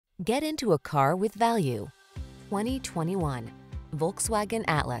Get into a car with value. 2021 Volkswagen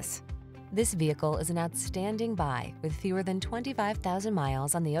Atlas. This vehicle is an outstanding buy with fewer than 25,000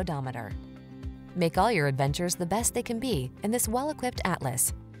 miles on the odometer. Make all your adventures the best they can be in this well-equipped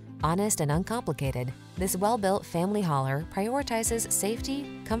Atlas. Honest and uncomplicated, this well-built family hauler prioritizes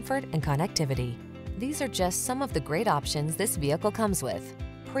safety, comfort, and connectivity. These are just some of the great options this vehicle comes with: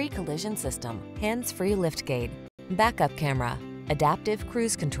 pre-collision system, hands-free liftgate, backup camera, adaptive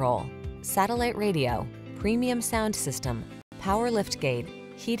cruise control, satellite radio, premium sound system, power liftgate,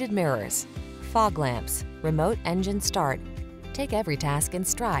 heated mirrors, fog lamps, remote engine start. Take every task in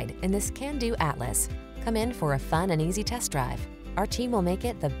stride in this can-do Atlas. Come in for a fun and easy test drive. Our team will make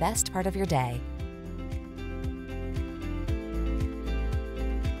it the best part of your day.